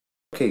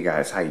Hey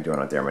guys, how you doing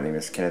out there? My name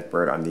is Kenneth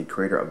Bird. I'm the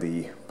creator of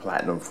the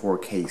Platinum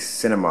 4K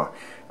Cinema.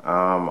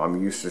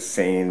 I'm used to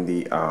saying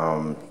the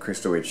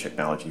Crystal Edge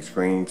Technology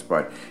screens,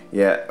 but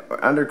yeah,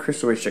 under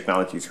Crystal Edge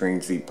Technology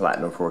screens, the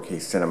Platinum 4K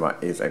Cinema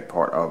is a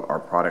part of our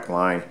product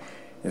line.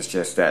 It's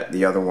just that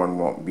the other one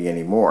won't be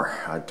anymore.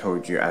 I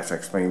told you, as I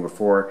explained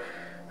before,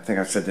 I think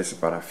I've said this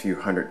about a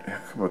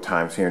couple of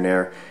times here and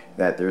there,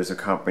 that there's a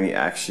company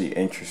actually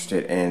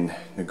interested in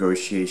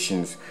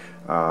negotiations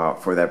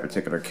for that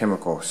particular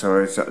chemical.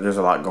 So there's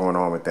a lot going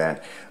on with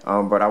that.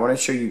 But I want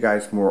to show you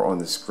guys more on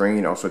the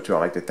screen. Also, too, I'd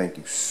like to thank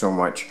you so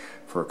much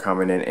for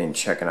coming in and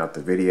checking out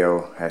the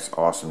video. That's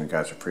awesome. You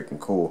guys are freaking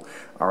cool.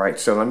 All right,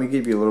 so let me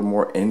give you a little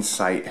more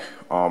insight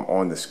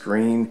on the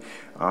screen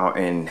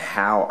and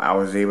how I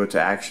was able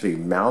to actually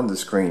mount the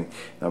screen.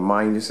 Now,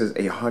 mind you, this is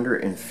a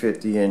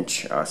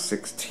 150-inch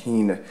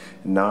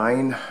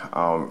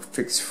 16:9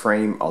 fixed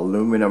frame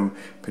aluminum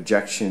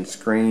projection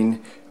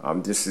screen.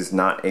 This is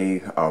not a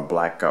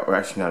blackout, or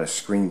actually not a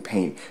screen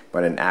paint,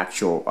 but an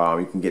actual,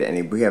 you can get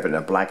it we have it in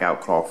a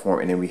blackout cloth form,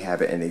 and then we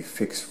have it in a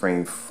fixed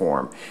frame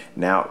form.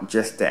 Now,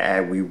 just to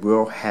add, we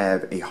will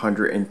have a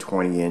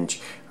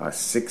 120-inch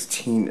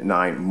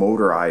 16:9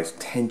 motorized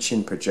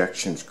tension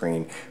projection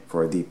screen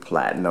for the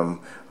Platinum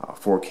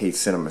 4K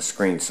Cinema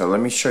screen. So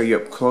let me show you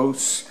up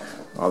close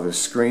the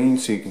screen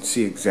so you can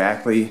see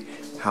exactly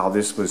how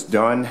this was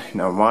done.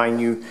 Now,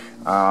 mind you,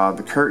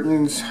 the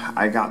curtains,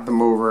 I got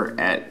them over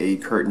at a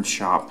curtain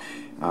shop.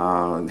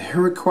 They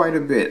were quite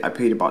a bit. I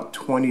paid about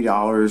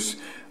 $20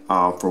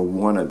 for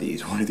one of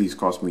these. One of these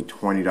cost me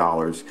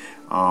 $20.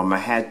 I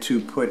had to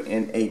put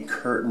in a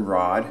curtain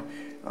rod.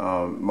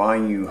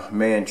 Mind you,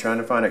 man, trying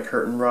to find a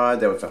curtain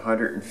rod that was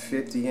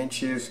 150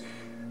 inches,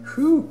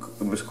 whew,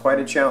 it was quite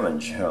a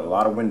challenge. A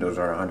lot of windows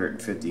are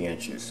 150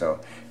 inches. So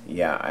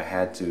yeah, I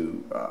had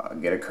to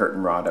get a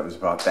curtain rod that was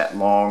about that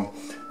long.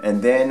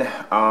 And then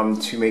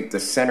to make the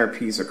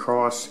centerpiece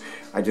across,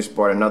 I just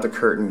bought another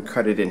curtain,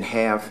 cut it in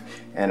half,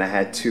 and I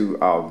had to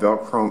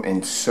Velcro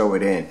and sew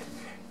it in,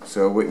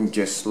 so it wouldn't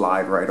just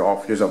slide right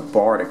off. There's a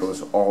bar that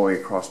goes all the way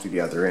across to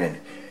the other end.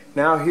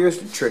 Now, here's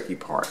the tricky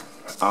part.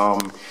 I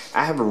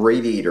have a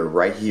radiator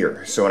right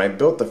here. So when I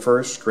built the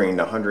first screen,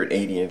 the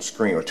 180-inch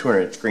screen or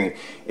 200-inch screen,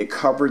 it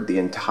covered the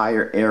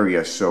entire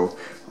area, so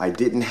I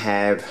didn't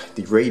have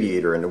the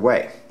radiator in the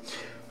way.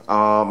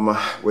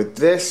 With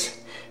this,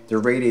 the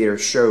radiator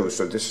shows,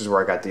 so this is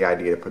where I got the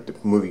idea to put the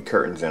movie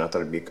curtains in. I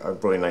thought it'd be a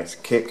really nice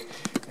kick,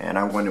 and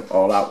I went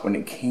all out when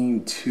it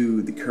came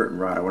to the curtain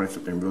rod. I wanted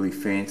something really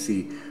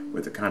fancy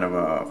with a kind of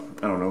a,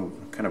 I don't know,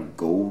 kind of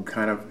gold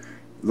kind of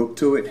look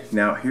to it.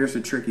 Now, here's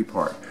the tricky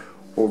part.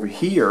 Over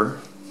here,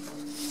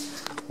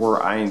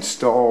 where I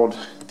installed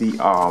the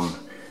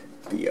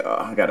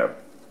I gotta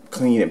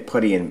clean and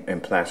putty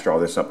and plaster all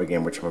this up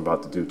again, which I'm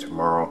about to do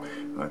tomorrow.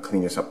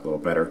 Clean this up a little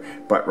better.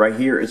 But right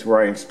here is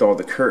where I installed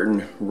the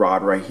curtain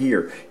rod right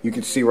here. You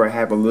can see where I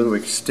have a little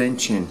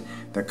extension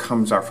that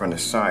comes out from the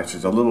side. So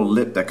there's a little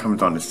lip that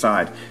comes on the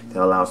side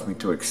that allows me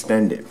to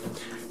extend it.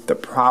 The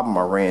problem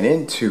I ran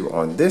into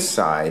on this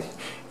side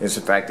is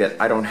the fact that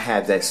I don't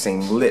have that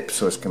same lip,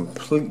 so it's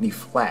completely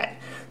flat.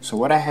 So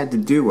what I had to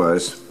do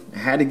was, I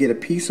had to get a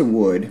piece of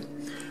wood,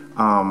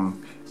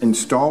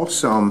 install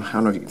some, I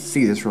don't know if you can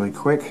see this really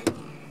quick.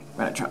 I'm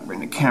gonna try to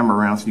bring the camera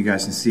around so you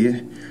guys can see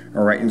it.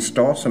 All right,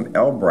 install some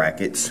L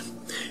brackets,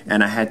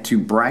 and I had to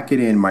bracket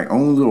in my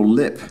own little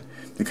lip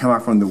to come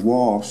out from the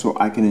wall so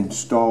I can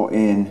install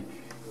in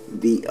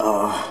the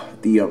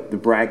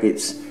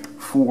brackets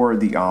for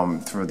the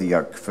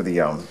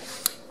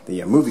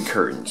movie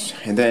curtains.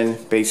 And then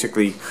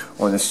basically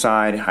on the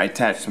side I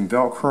attached some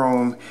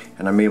Velcro,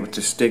 and I'm able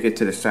to stick it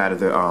to the side of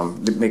the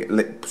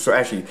so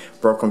actually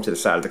broke them to the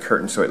side of the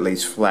curtain so it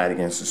lays flat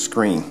against the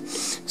screen.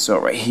 So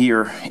right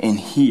here and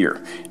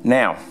here.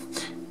 Now,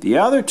 the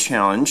other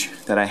challenge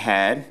that I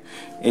had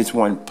is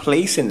when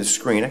placing the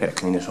screen, I gotta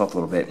clean this up a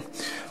little bit.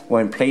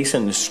 When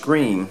placing the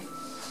screen,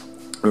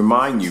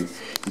 remind you,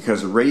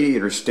 because the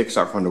radiator sticks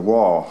out from the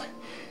wall,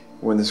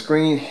 when the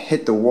screen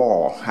hit the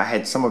wall, I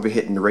had some of it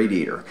hitting the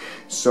radiator.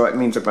 So it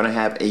means I'm gonna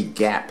have a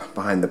gap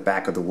behind the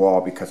back of the wall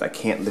because I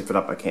can't lift it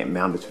up, I can't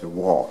mount it to the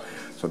wall.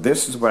 So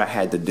this is what I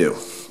had to do.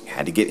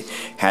 Had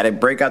to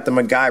break out the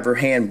MacGyver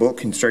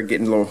handbook and start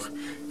getting a little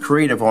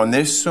creative on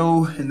this.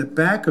 So in the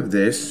back of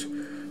this,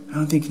 I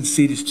don't think you can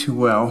see this too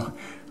well,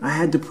 I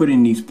had to put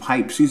in these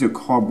pipes. These are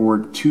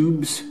cardboard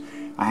tubes.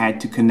 I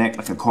had to connect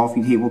like a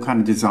coffee table kind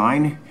of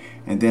design,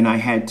 and then I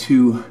had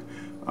to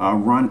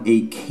run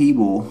a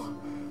cable,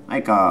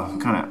 like a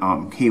kind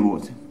of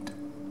cable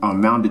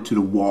mounted to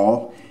the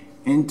wall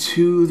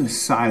into the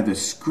side of the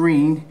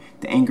screen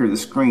to anchor the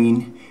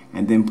screen,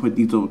 and then put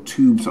these little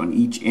tubes on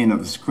each end of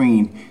the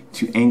screen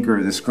to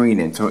anchor the screen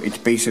in. So it's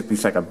basically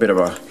like a bit of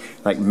a,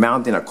 like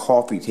mounting a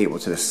coffee table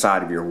to the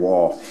side of your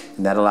wall,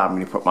 and that allowed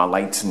me to put my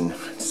lights and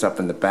stuff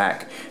in the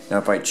back. Now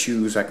if I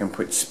choose, I can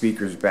put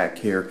speakers back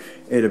here.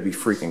 It'll be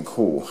freaking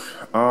cool.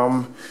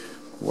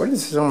 What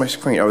is this on my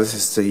screen? Oh, this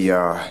is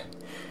the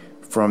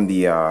from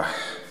the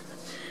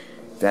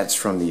that's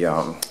from the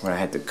when I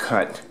had to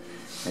cut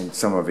and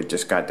some of it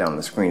just got down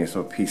the screen. There's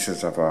little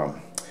pieces of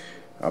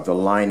the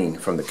lining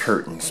from the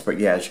curtains. But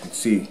yeah, as you can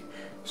see,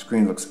 the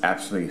screen looks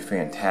absolutely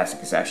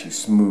fantastic. It's actually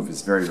smooth.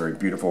 It's very, very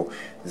beautiful.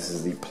 This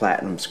is the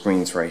platinum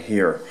screens right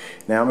here.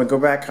 Now I'm gonna go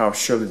back. I'll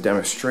show the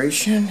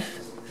demonstration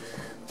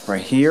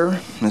right here.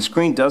 And the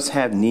screen does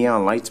have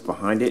neon lights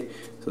behind it.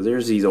 So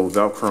there's these old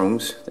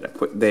Velcros that I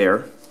put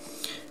there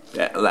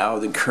that allow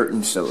the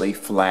curtains to lay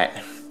flat,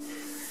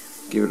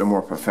 give it a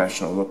more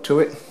professional look to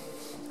it.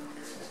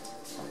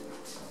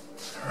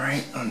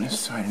 Alright, on this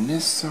side and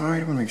this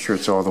side, I want to make sure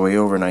it's all the way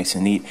over nice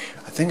and neat.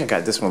 I think I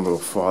got this one a little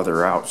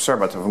farther out. Sorry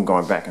about that, I'm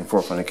going back and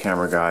forth on the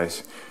camera,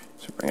 guys.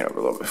 So bring it up a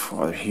little bit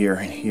farther here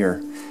and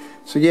here.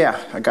 So yeah,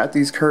 I got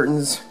these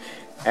curtains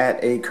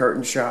at a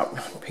curtain shop.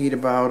 Paid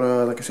about,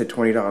 like I said,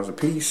 $20 a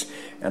piece.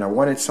 And I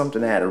wanted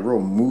something that had a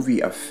real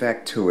movie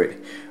effect to it.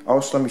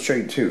 Also, let me show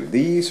you too.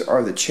 These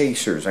are the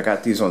chasers. I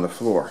got these on the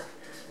floor.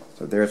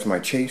 So there's my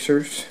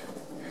chasers.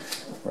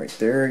 Right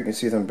there, you can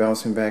see them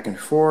bouncing back and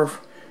forth.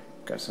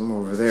 Got some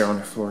over there on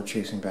the floor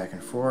chasing back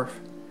and forth.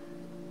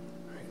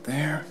 Right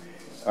there.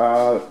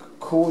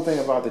 Cool thing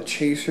about the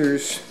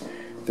chasers,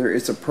 there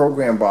is a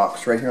program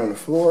box right here on the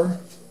floor.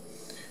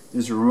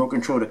 There's a remote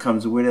control that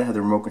comes with it. I have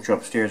the remote control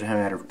upstairs. I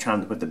haven't had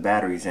time to put the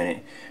batteries in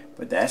it.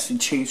 But that's the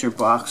chaser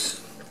box.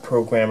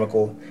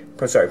 Programmable.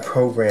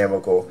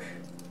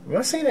 Am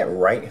I saying that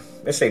right?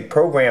 Let's say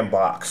program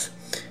box.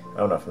 I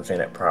don't know if I'm saying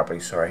that properly,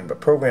 sorry. But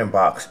program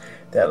box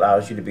that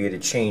allows you to be able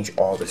to change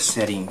all the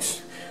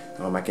settings.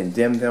 I can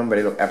dim them, but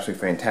they look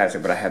absolutely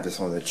fantastic. But I have this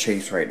on the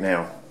chase right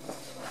now.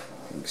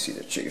 You can see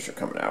the chaser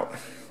coming out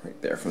right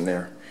there from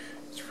there.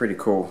 It's pretty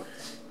cool.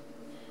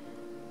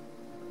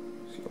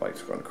 See the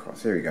lights going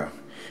across. There you go.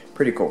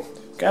 Pretty cool.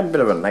 Got a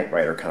bit of a Knight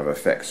Rider kind of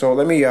effect. So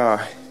let me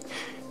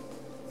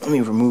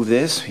remove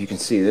this so you can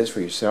see this for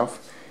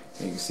yourself.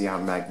 And you can see how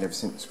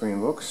magnificent the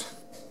screen looks.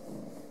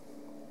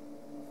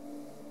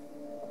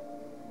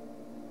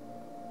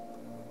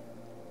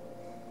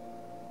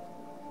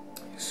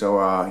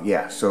 So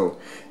yeah, so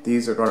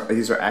these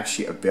are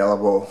actually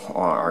available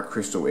on our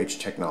Crystal Edge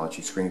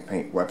Technology Screen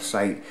Paint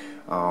website.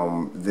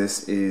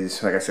 This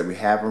is, like I said, we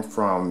have them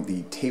from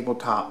the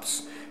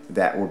tabletops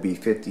that will be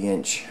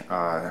 50-inch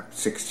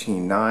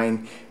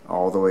 16:9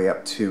 all the way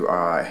up to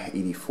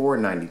 84,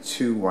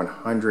 92,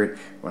 100,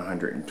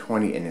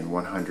 120, and then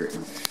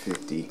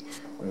 150.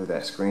 Look at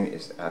that screen,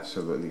 is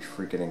absolutely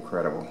freaking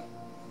incredible.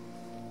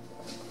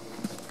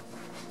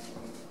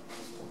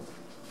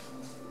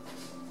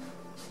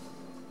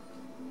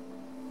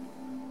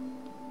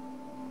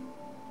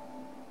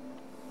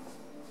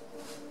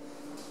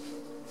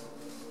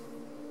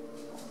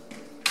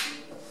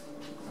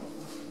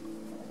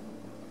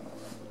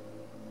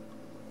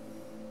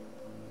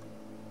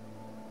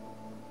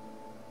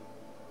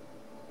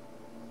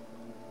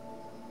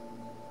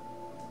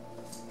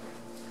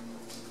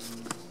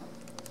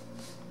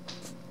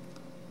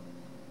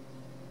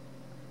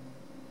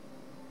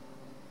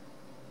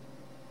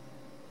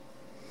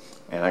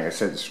 And like I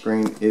said, the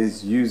screen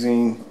is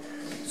using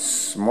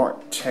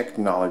smart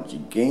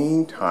technology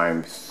gain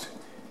times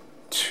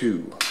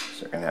 2.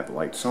 So I can have the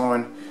lights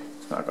on.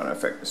 It's not going to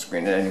affect the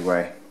screen in any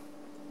way.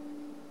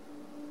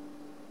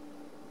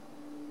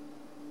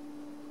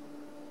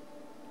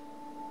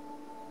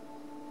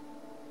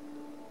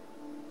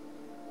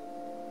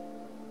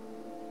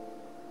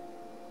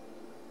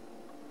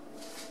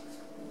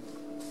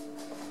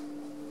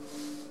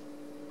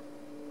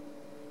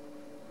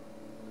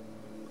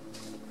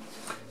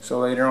 So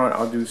later on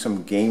I'll do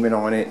some gaming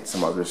on it,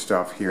 some other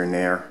stuff here and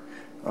there,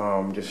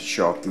 just to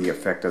show off the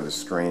effect of the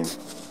screen.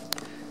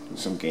 Do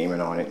some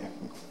gaming on it.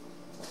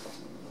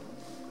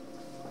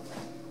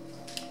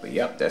 But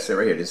yep, that's it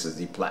right here. This is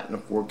the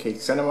Platinum 4K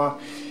Cinema.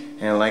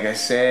 And like I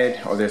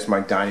said, oh, there's my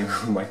dining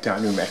room. My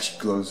dining room actually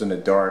glows in the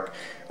dark.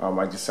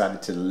 I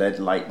decided to LED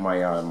light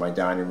my my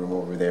dining room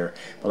over there.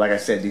 But like I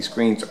said, these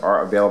screens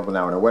are available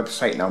now on our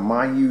website. Now,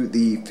 mind you,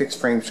 the fixed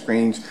frame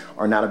screens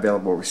are not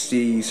available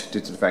overseas due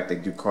to the fact they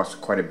do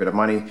cost quite a bit of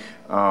money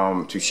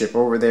to ship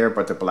over there.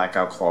 But the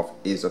blackout cloth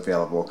is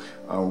available.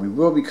 We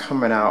will be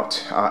coming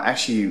out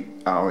actually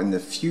in the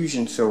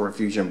Fusion Silver,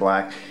 Fusion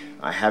Black.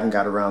 I haven't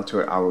got around to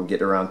it. I will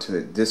get around to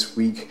it this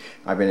week.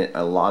 I've been in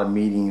a lot of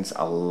meetings,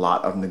 a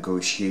lot of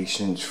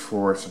negotiations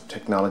for some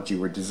technology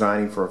we're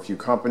designing for a few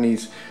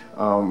companies.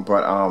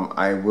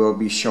 I will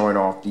be showing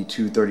off the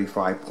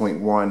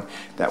 235.1.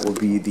 That will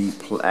be the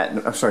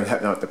platinum. I'm sorry,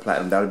 not the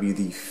platinum. That will be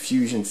the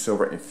Fusion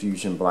Silver and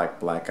Fusion Black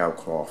blackout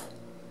cloth.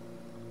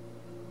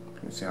 You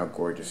can see how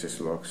gorgeous this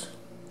looks.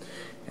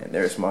 And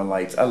there's my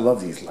lights. I love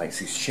these lights.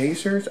 These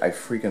chasers, I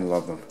freaking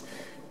love them.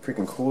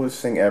 Freaking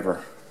coolest thing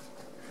ever.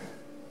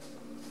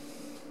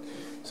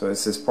 So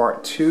this is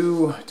part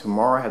 2.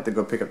 Tomorrow I have to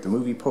go pick up the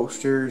movie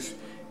posters.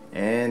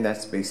 And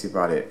that's basically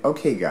about it.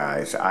 Okay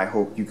guys, I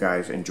hope you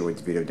guys enjoyed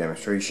the video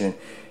demonstration.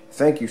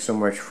 Thank you so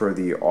much for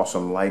the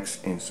awesome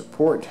likes and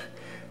support.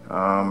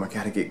 I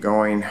gotta get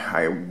going.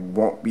 I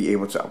won't be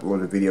able to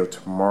upload a video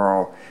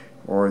tomorrow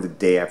or the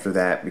day after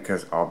that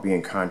because I'll be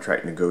in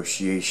contract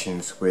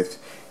negotiations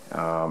with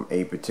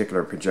a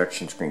particular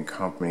projection screen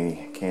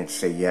company. Can't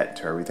say yet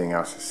till everything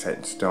else is set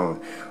in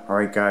stone.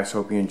 Alright guys,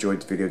 hope you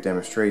enjoyed the video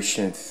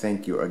demonstration.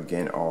 Thank you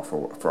again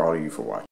for all of you for watching.